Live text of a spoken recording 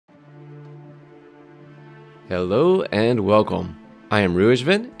Hello and welcome. I am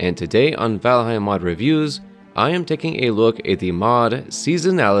Ruijven, and today on Valheim mod reviews, I am taking a look at the mod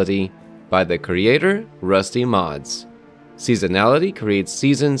Seasonality by the creator RustyMods. Seasonality creates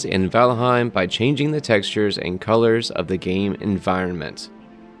seasons in Valheim by changing the textures and colors of the game environment.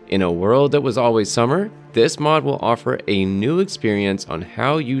 In a world that was always summer, this mod will offer a new experience on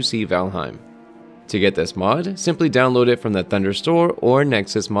how you see Valheim. To get this mod, simply download it from the Thunderstore or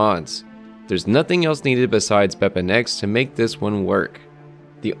Nexus Mods. There's nothing else needed besides BepInEx to make this one work.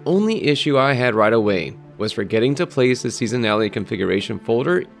 The only issue I had right away was forgetting to place the Seasonality configuration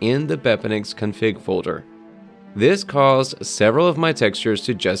folder in the BepInEx config folder. This caused several of my textures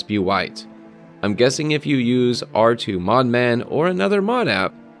to just be white. I'm guessing if you use R2 Modman or another mod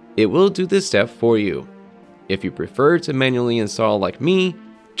app, it will do this step for you. If you prefer to manually install like me,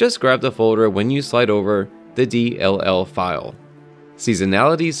 just grab the folder when you slide over the DLL file.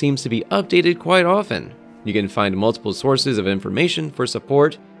 Seasonality seems to be updated quite often. You can find multiple sources of information for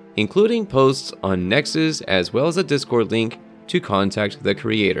support, including posts on Nexus as well as a Discord link to contact the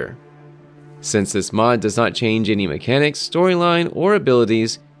creator. Since this mod does not change any mechanics, storyline, or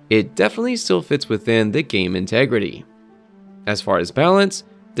abilities, it definitely still fits within the game integrity. As far as balance,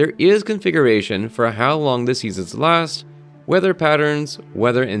 there is configuration for how long the seasons last, weather patterns,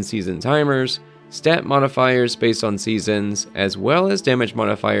 weather and season timers, stat modifiers based on seasons, as well as damage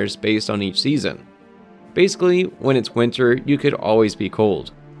modifiers based on each season. Basically, when it's winter, you could always be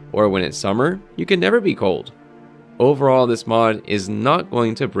cold, or when it's summer, you can never be cold. Overall, this mod is not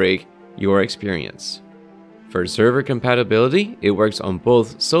going to break your experience. For server compatibility, it works on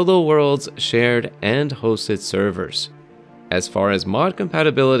both solo worlds, shared, and hosted servers. As far as mod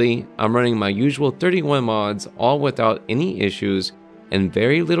compatibility, I'm running my usual 31 mods, all without any issues and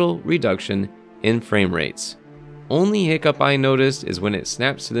very little reduction in frame rates. Only hiccup I noticed is when it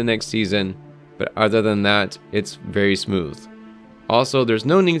snaps to the next season, but other than that, it's very smooth. Also, there's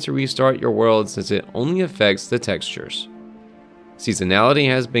no need to restart your world since it only affects the textures. Seasonality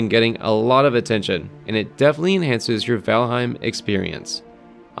has been getting a lot of attention, and it definitely enhances your Valheim experience.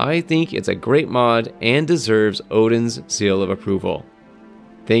 I think it's a great mod and deserves Odin's seal of approval.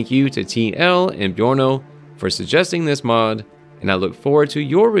 Thank you to TL and Bjorno for suggesting this mod, and I look forward to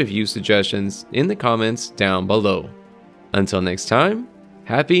your review suggestions in the comments down below. Until next time,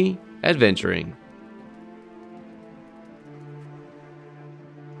 happy adventuring!